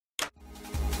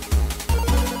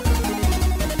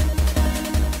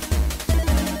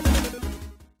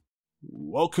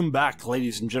Welcome back,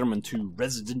 ladies and gentlemen, to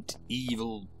Resident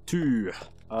Evil 2.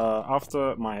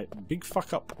 After my big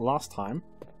fuck up last time,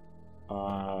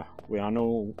 we are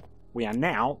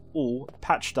now all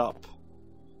patched up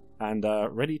and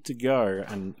ready to go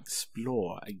and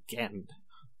explore again.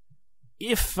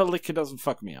 If Felica doesn't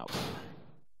fuck me up.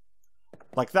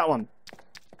 Like that one.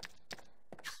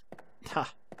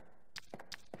 Ha.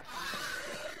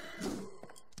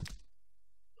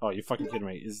 Oh, you're fucking kidding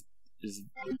me. Is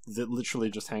it literally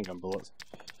just handgun bullets?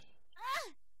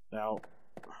 Now,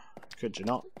 could you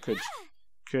not?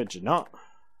 Could you not?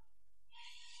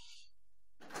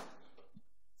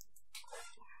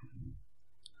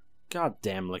 God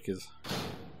damn lickers.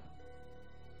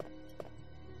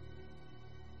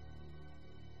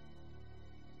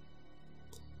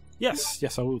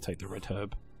 Yes, I will take the red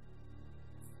herb.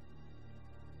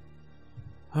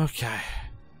 Okay.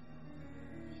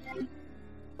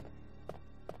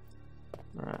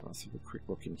 Alright, let's have a quick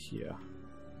look in here.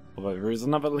 Although there is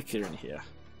another liquor in here.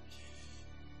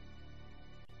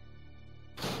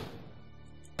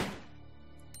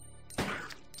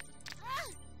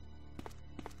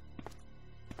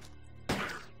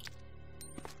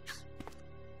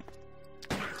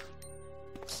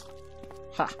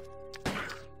 Ha!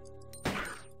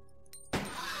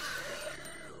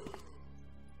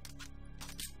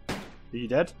 Are you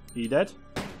dead? Are you dead?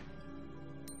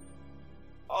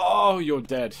 Oh, you're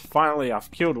dead. Finally,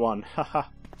 I've killed one. Haha.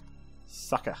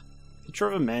 Sucker. Picture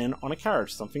of a man on a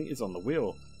carriage. Something is on the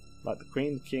wheel. Like the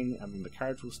queen, the king, and then the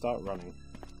carriage will start running.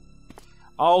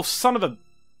 Oh, son of a...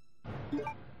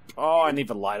 Oh, I need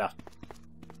the lighter.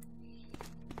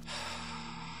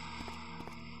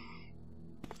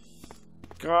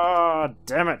 God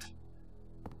damn it.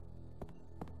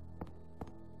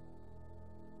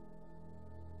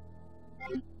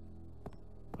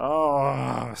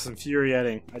 Oh, it's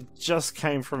infuriating. I just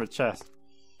came from a chest.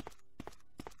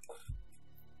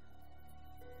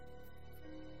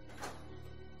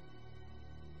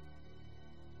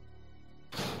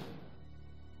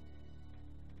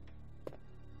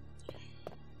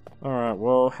 Alright,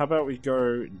 well, how about we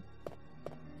go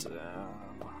down?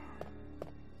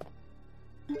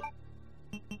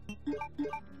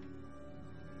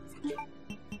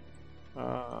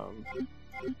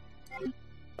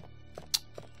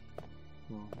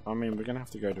 I mean, we're gonna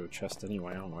have to go to a chest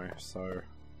anyway, aren't we? So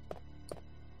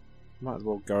might as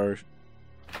well go.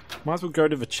 Might as well go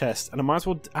to the chest, and I might as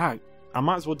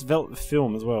well develop the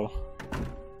film as well.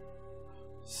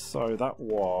 So that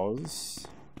was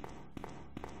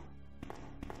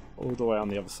all the way on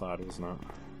the other side, wasn't it?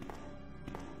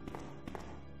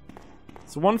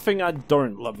 So one thing I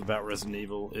don't love about Resident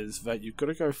Evil is that you've got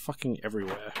to go fucking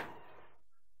everywhere.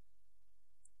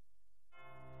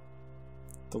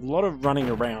 A lot of running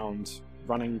around,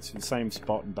 running to the same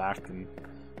spot and back, and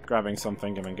grabbing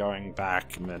something and then going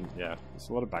back, and then, yeah, there's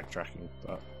a lot of backtracking,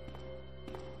 but...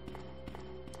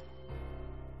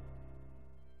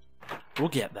 We'll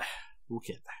get there. We'll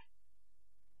get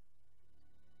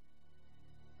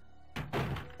there.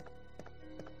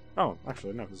 Oh,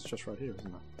 actually, no, it's just right here,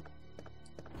 isn't it?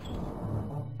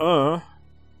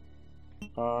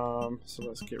 So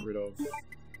let's get rid of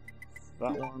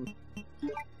that one.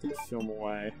 Put the film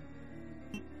away.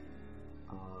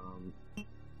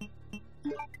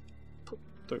 Put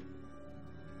the...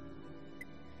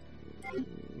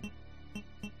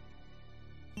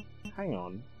 Hang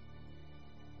on.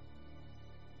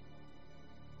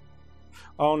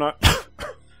 Oh no.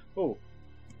 Oh,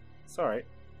 sorry.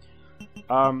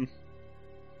 Oh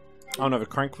no, the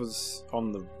crank was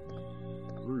on the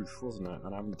roof, wasn't it?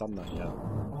 And I haven't done that yet.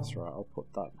 That's right. I'll put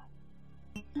that.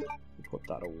 Put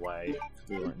that away, because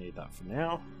we won't need that for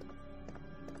now.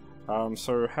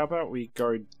 So how about we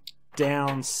go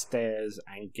downstairs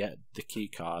and get the key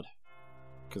card?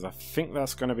 Because I think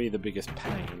that's going to be the biggest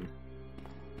pain.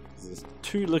 There's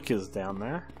 2 liquors down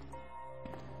there.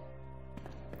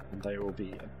 And they will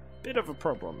be a bit of a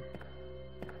problem.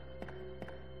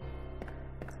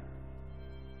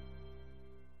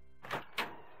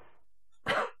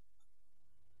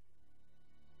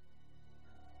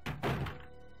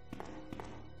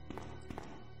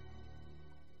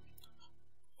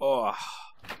 Oh.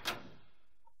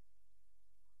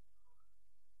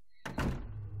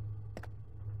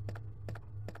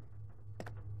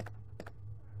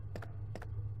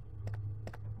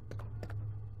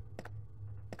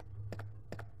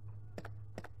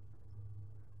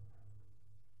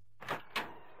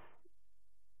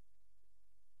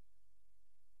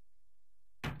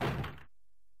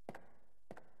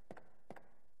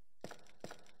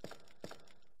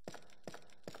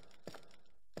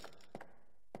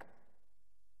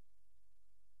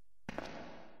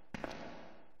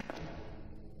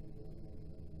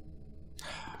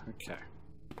 Okay.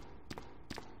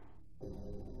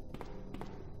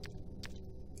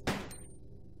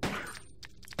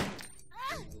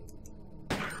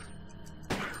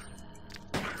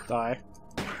 Die.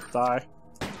 Die.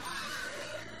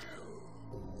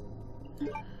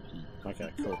 Okay,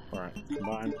 cool. Alright,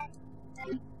 combine.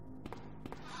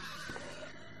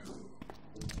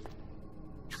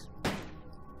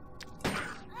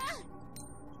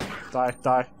 Die,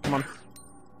 die, come on.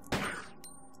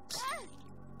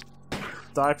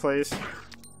 Die, please.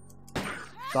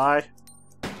 Die.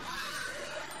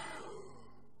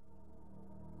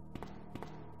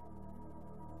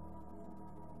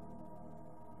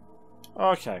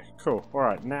 Okay, cool.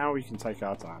 Alright, now we can take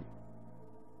our time.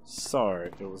 So,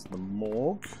 it was the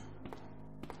morgue.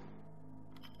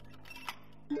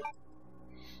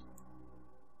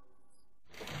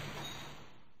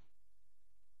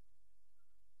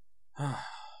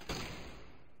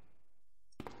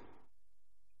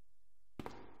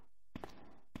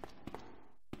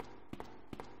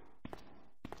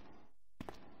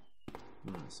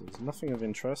 So there's nothing of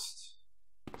interest.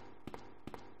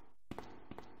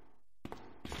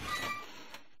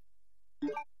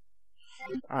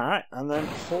 Alright, and then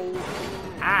haul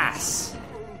ass!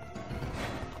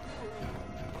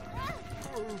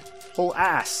 Haul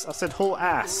ass! I said haul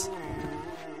ass!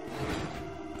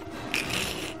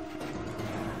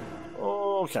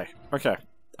 Okay, okay.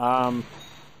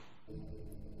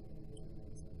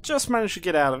 Just managed to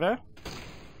get out of there.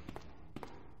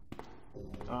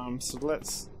 So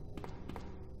let's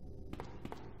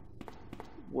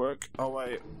work our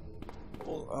way.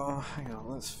 Oh, hang on,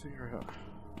 let's figure out.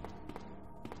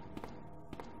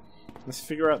 Let's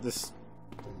figure out this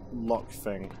lock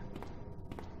thing.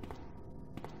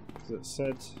 Because it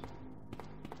said.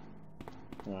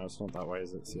 No, it's not that way,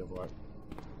 is it? It's the other way.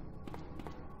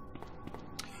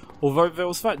 Although there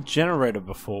was that generator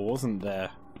before, wasn't there?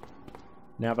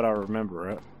 Now that I remember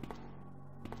it.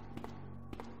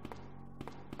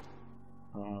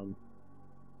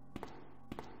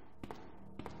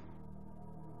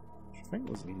 I think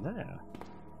was in there.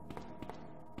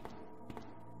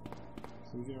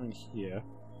 So we go in here.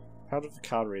 Power of the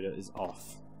card reader is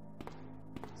off.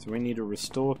 So we need to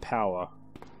restore power.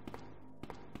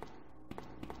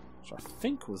 Which I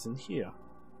think was in here.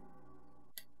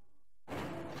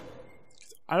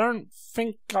 I don't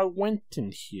think I went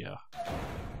in here.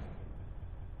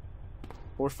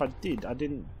 Or if I did, I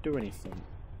didn't do anything.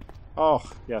 Oh,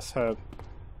 yes, herb.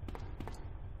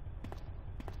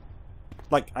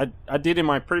 Like, I did in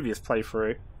my previous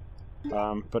playthrough.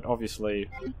 But obviously,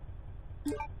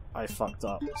 I fucked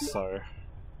up, so...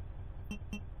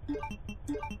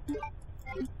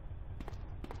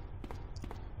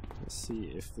 Let's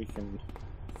see if we can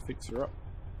fix her up.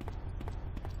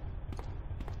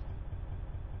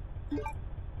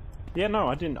 Yeah, no,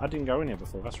 I didn't go in here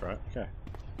before, that's right, okay.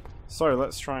 So,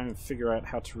 let's try and figure out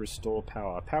how to restore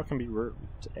power. Power can be routed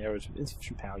to areas with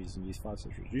insufficient power using use 5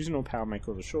 centuries. Using all power may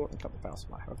cause a short and cut the power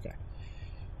supply. Okay.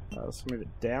 Let's move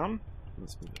it down.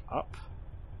 Let's move it up.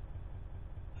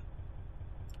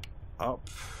 Up.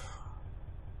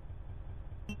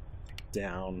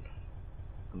 Down.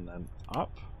 And then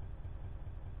up.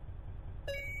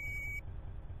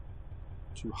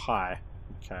 Too high.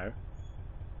 Okay.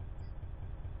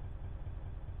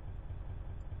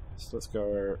 So let's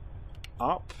go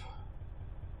up,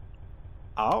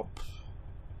 up,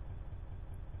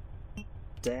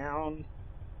 down,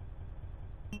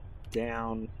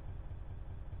 down,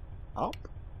 up.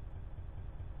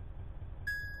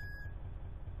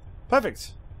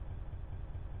 Perfect.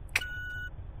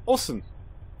 Awesome.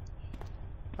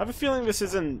 I have a feeling this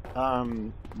isn't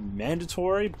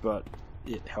mandatory, but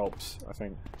it helps, I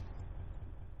think.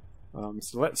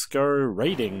 So let's go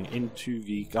raiding into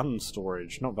the gun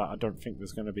storage. Not that I don't think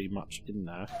there's going to be much in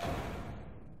there.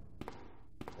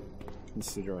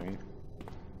 Considering.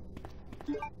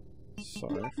 So,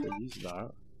 if we use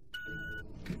that.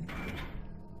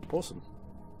 Awesome.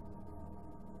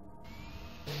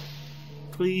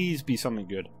 Please be something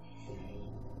good.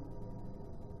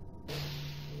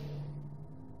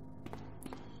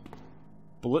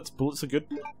 Bullets. Bullets are good.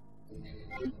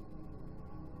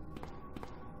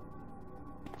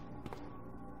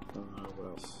 What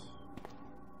else?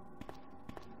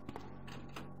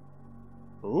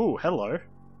 Ooh, hello.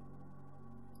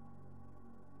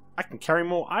 I can carry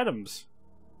more items.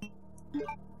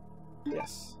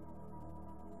 Yes.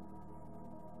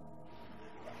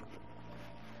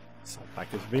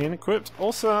 Sidepack is being equipped.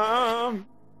 Awesome!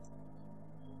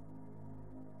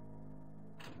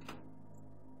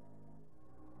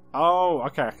 Oh,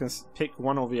 okay. I can pick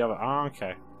one or the other. Ah,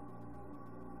 okay.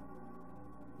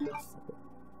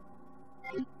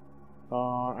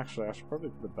 Actually, I should probably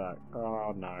put it back.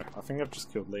 Oh, no. I think I've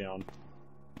just killed Leon.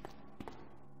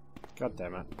 God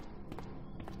damn it.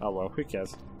 Oh well, who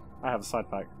cares? I have a side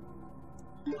pack.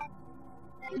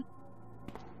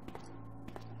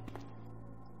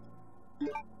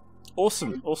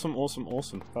 Awesome, awesome, awesome,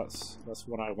 awesome. That's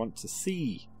what I want to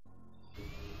see.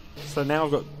 So now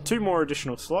I've got 2 more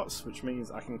additional slots, which means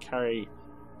I can carry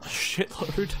a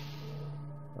shitload,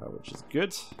 which is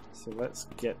good. So let's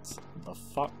get the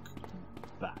fuck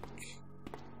back.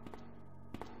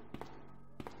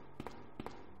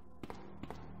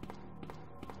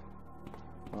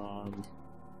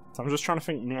 So I'm just trying to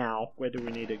think now, where do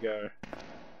we need to go?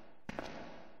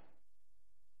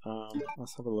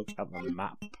 Let's have a look at the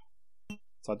map.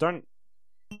 So I don't...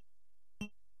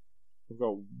 We've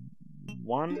got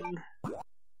 1...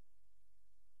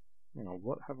 Hang on,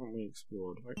 what haven't we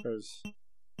explored? That goes...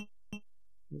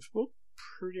 We explored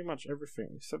pretty much everything,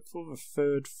 except for the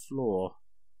 3rd floor.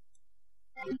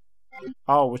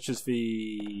 Oh, which is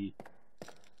the...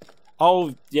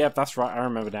 Oh, yeah, that's right, I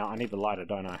remember now. I need the lighter,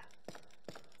 don't I?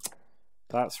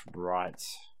 That's right.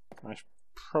 I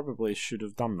probably should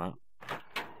have done that.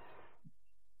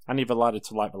 I need the lighter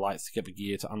to light the lights, to get the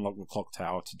gear, to unlock the clock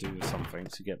tower, to do something,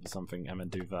 to get the something, and then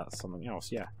do that something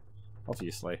else. Yeah,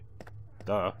 obviously.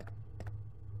 Duh.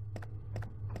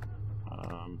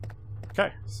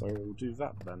 Okay, so we'll do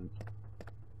that then.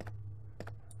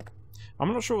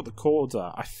 I'm not sure what the cords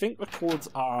are. I think the cords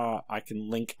are I can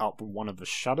link up one of the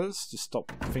shutters to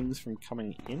stop things from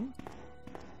coming in.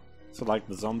 So like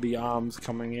the zombie arms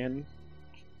coming in.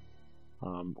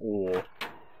 Or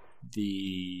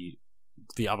the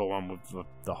other one with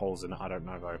the holes in it, I don't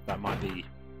know though. That might be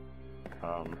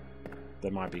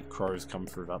there might be crows come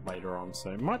through that later on,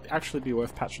 so it might actually be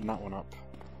worth patching that one up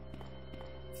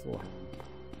for him.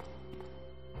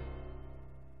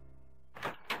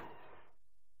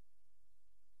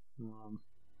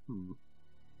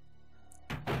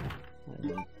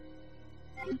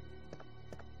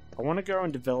 I want to go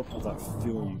and develop all that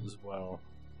film as well.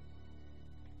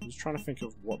 I'm just trying to think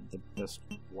of what the best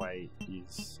way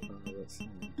is. Let's see.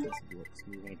 So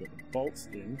we want to get the bolts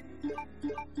in.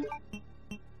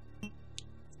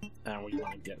 And we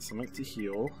want to get something to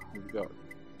heal. We've got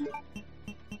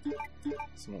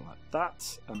something like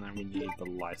that. And then we need the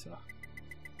lighter.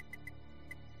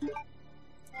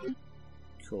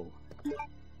 Cool.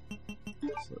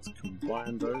 So let's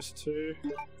combine those two.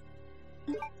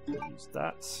 Use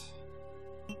that.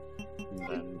 And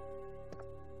then...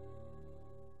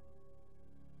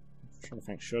 I'm trying to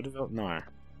think, should I develop? No.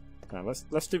 No,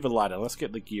 let's do the lighter. Let's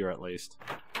get the gear at least.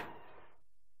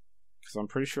 Because I'm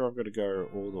pretty sure I've got to go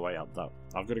all the way up that.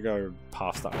 I've got to go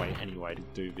past that way anyway to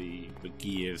do the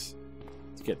gears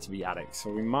to get to the attic.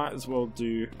 So we might as well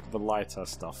do the lighter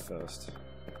stuff first.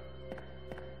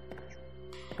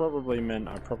 Probably meant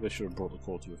I probably should have brought the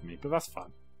cords with me, but that's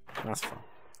fine. That's fine.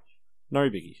 No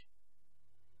biggie.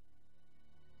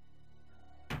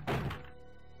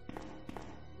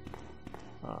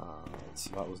 So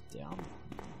that was down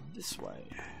this way.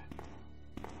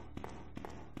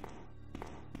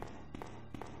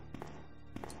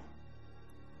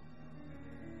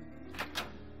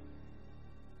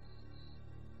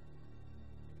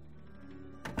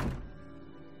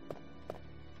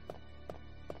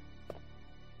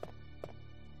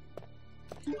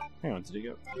 Hang on, did he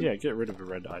go? Yeah, get rid of a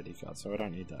red ID card, so I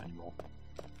don't need that anymore.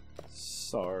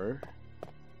 So,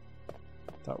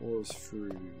 that was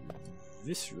through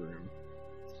this room.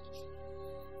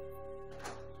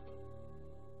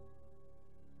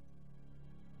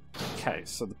 Okay,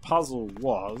 so the puzzle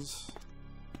was...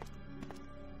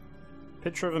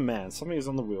 Picture of a man, something is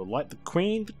on the wheel, like the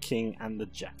queen, the king, and the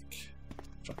jack.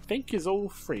 Which I think is all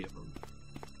 3 of them.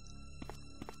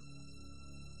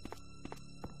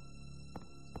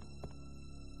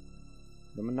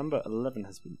 Number 11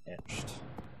 has been etched.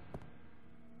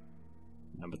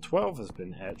 Number 12 has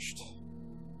been etched.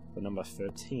 But number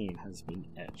 13 has been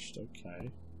etched.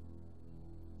 Okay.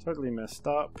 Totally messed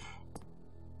up.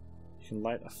 You can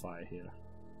light a fire here.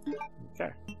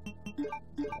 Okay.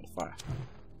 Light a fire.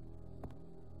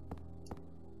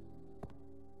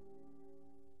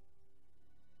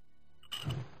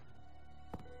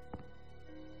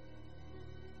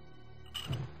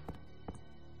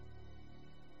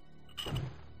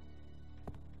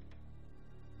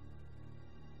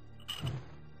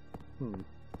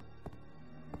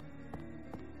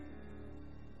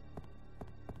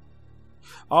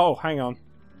 Oh, hang on.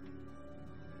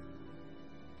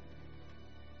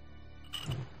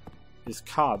 It's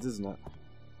cards, isn't it?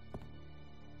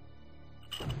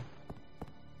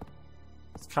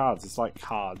 It's cards, it's like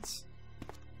cards.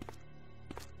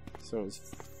 So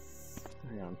it's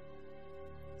hang on.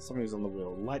 Somebody's on the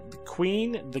wheel. Light the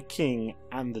Queen, the King,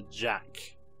 and the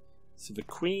Jack. So the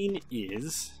Queen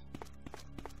is...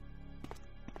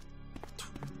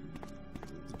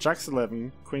 The Jack's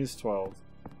 11, Queen's 12,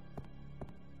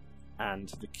 and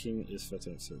the King is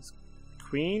 13. So it's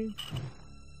Queen,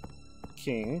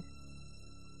 King,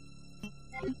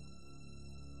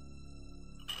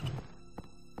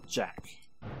 Jack.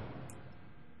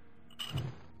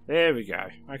 There we go.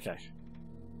 Okay.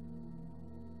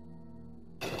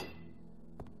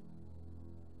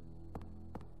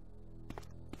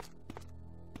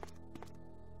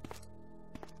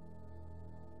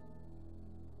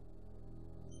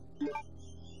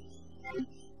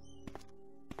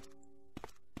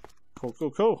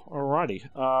 Cool.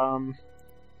 Alrighty.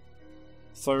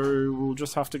 So we'll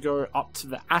just have to go up to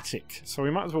the attic. So we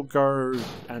might as well go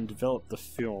and develop the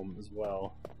film as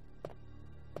well.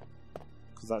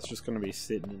 Because that's just going to be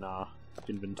sitting in our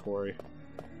inventory.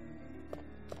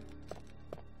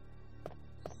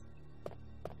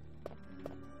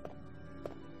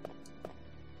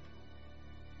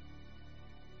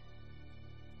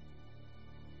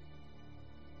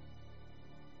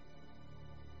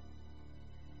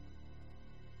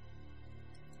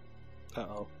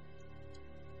 Uh-oh.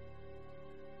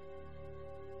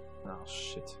 Oh,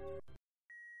 shit.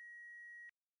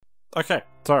 Okay,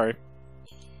 sorry.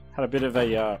 Had a bit of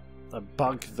a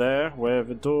bug there where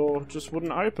the door just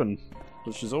wouldn't open,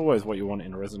 which is always what you want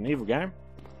in a Resident Evil game.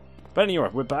 But anyway,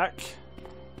 we're back.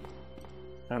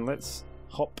 And let's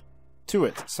hop to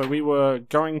it. So we were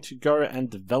going to go and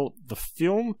develop the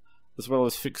film, as well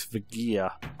as fix the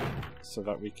gear, so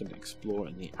that we can explore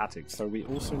in the attic. So we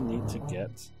also need to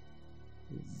get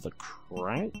the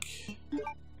crank.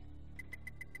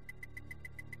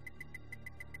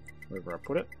 Wherever I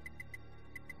put it.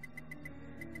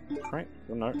 Crank?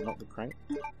 Oh, no, not the crank.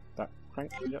 That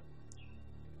crank, yep.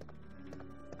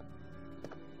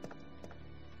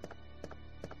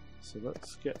 So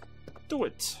let's get to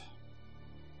it.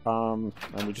 And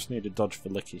we just need to dodge for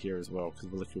liquor here as well, because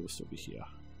the liquor will still be here.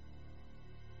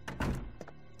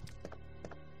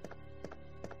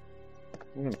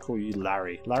 I'm going to call you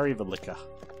Larry. Larry the Liquor.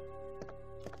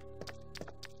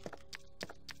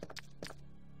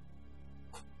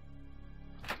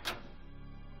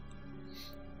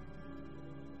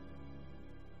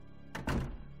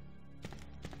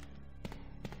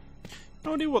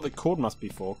 No idea what the cord must be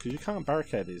for, because you can't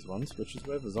barricade these ones, which is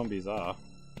where the zombies are.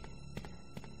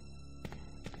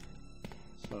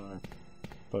 So,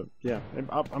 but yeah,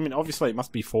 I mean, obviously it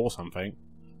must be for something.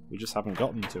 We just haven't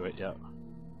gotten to it yet.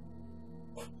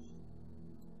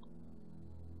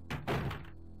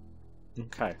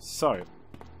 Okay, so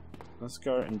let's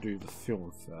go and do the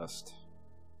film first.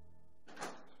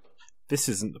 This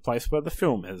isn't the place where the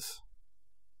film is.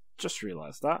 Just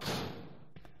realised that.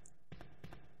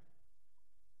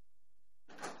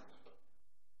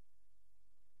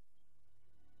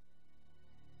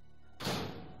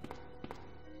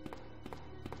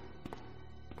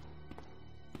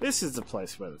 This is the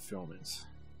place where the film is.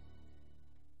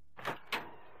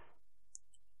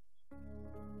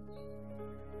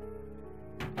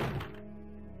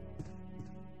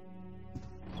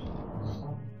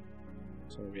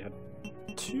 So we had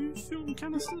 2 film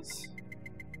canisters.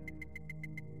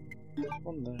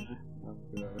 One there. I'll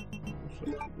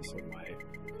put this away.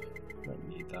 Don't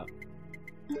need that.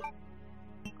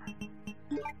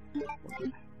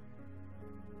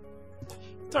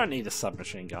 Don't need a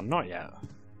submachine gun, not yet.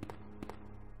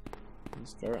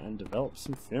 Let's go and develop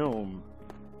some film.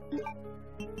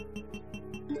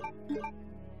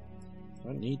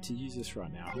 Don't need to use this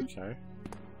right now, okay.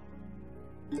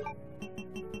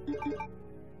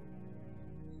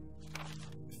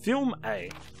 Film A.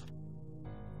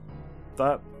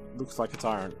 That looks like a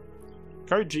tyrant.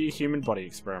 Code G human body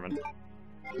experiment.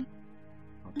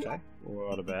 Okay,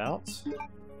 what about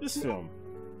this film?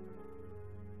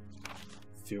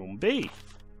 Film B.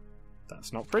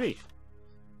 That's not pretty.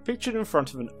 Pictured in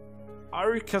front of an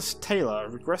Oricus Taylor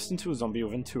regressed into a zombie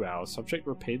within 2 hours. Subject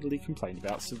repeatedly complained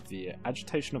about severe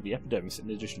agitation of the epidermis in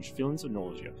addition to feelings of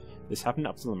nausea. This happened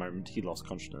up to the moment he lost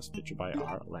consciousness. Pictured by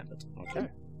R. Lambert. Okay.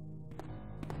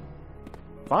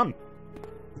 Fun.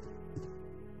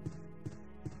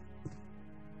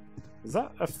 Is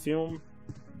that a film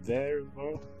there as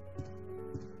well?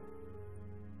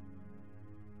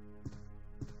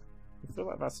 I feel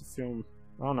like that's a film.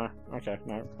 Oh no, okay,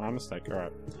 no, my mistake,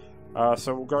 alright.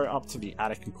 So we'll go up to the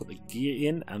attic and put the gear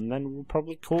in, and then we'll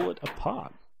probably call it a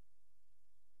part.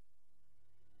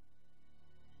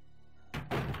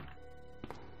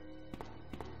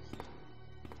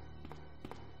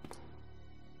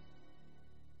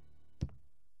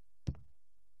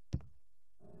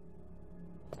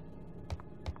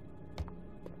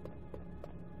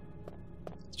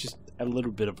 a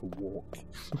little bit of a walk.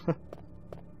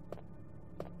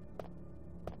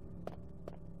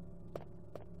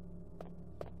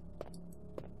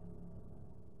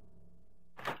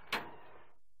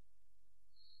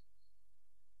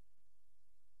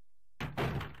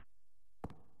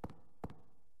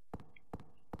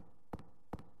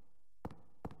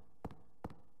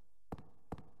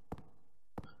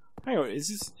 Hang on,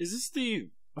 is this the...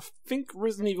 I think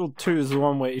Resident Evil 2 is the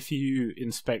one where if you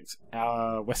inspect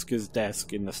Wesker's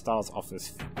desk in the STARS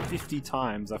office 50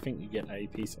 times, I think you get a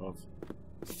piece of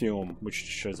film which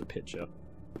shows a picture.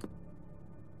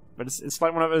 But it's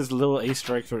like one of those little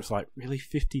Easter eggs where it's like, really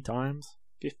 50 times?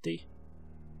 50?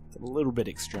 It's a little bit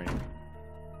extreme.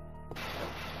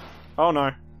 Oh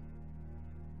no.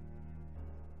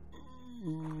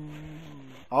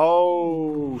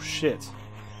 Oh shit.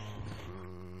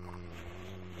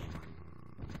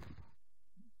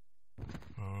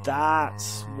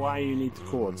 That's why you need the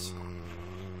cords.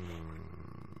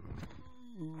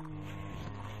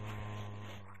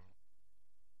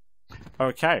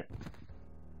 Okay.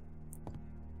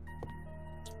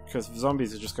 Because the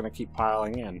zombies are just going to keep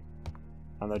piling in.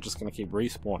 And they're just going to keep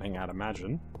respawning, I'd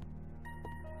imagine.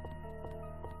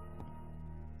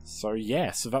 So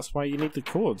yeah, so that's why you need the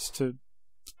cords to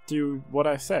do what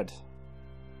I said.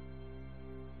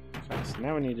 Okay, so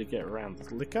now we need to get around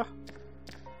the liquor.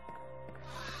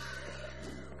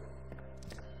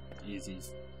 Easy.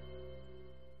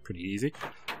 Pretty easy.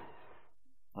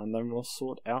 And then we'll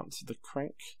sort out the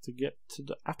crank to get to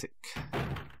the attic.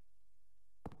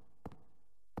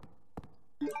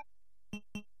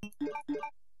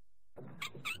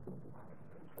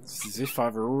 It's as if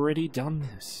I've already done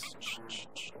this.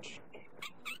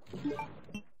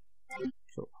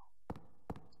 Cool.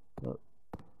 Oh.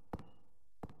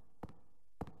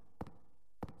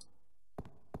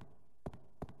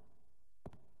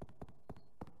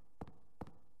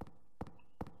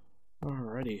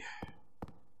 Alrighty.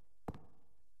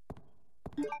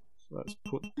 So let's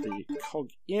put the cog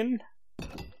in.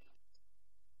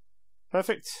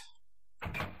 Perfect.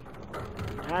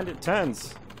 And it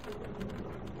turns.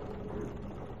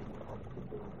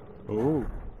 Oh.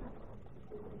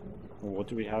 What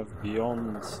do we have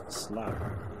beyond slab?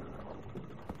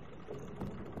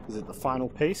 Is it the final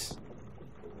piece?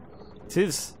 It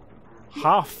is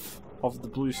half of the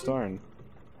blue stone.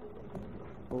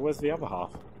 Well, where's the other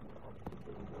half?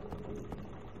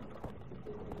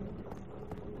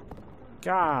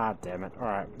 God damn it.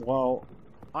 Alright, well,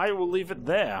 I will leave it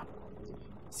there.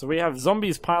 So we have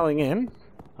zombies piling in.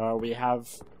 We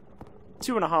have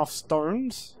 2.5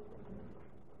 stones.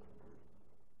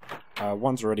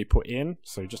 One's already put in,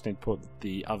 so you just need to put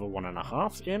the other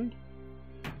 1.5 in.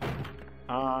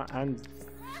 And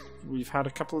we've had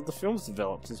a couple of the films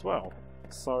developed as well.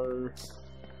 So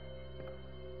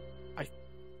I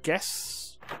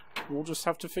guess we'll just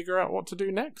have to figure out what to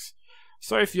do next.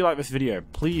 So if you like this video,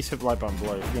 please hit the like button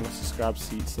below. If you want to subscribe to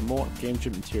see some more Game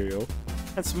Gent material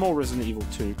and some more Resident Evil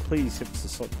 2, please hit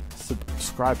the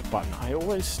subscribe button. I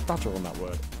always stutter on that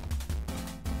word.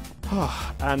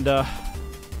 And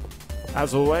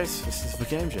as always, this is the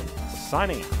Game Gent,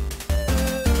 signing out.